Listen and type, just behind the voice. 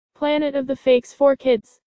Planet of the Fakes for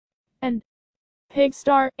Kids. And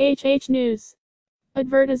Pigstar, HH News.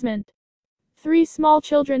 Advertisement. 3 small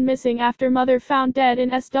children missing after mother found dead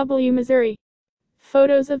in SW, Missouri.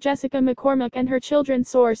 Photos of Jessica McCormack and her children.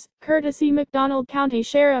 Source, courtesy McDonald County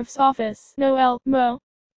Sheriff's Office, Noel, Mo.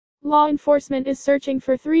 Law enforcement is searching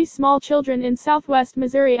for 3 small children in southwest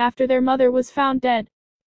Missouri after their mother was found dead.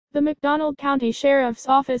 The McDonald County Sheriff's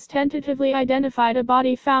Office tentatively identified a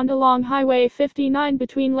body found along Highway 59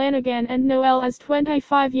 between Lanagan and Noel as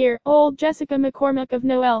 25-year-old Jessica McCormack of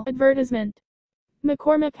Noel. Advertisement.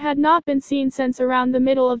 McCormack had not been seen since around the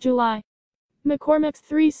middle of July. McCormack's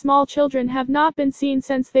 3 small children have not been seen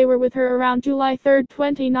since they were with her around July 3,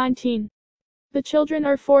 2019. The children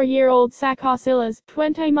are 4-year-old Sakasilas,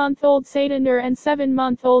 20-month-old Saidanur and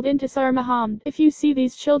 7-month-old Intisar Muhammad. If you see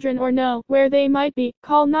these children or know where they might be,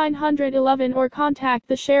 call 911 or contact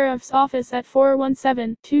the Sheriff's Office at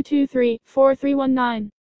 417-223-4319.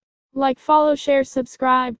 Like, follow, share,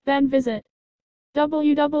 subscribe, then visit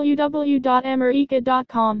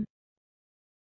www.america.com.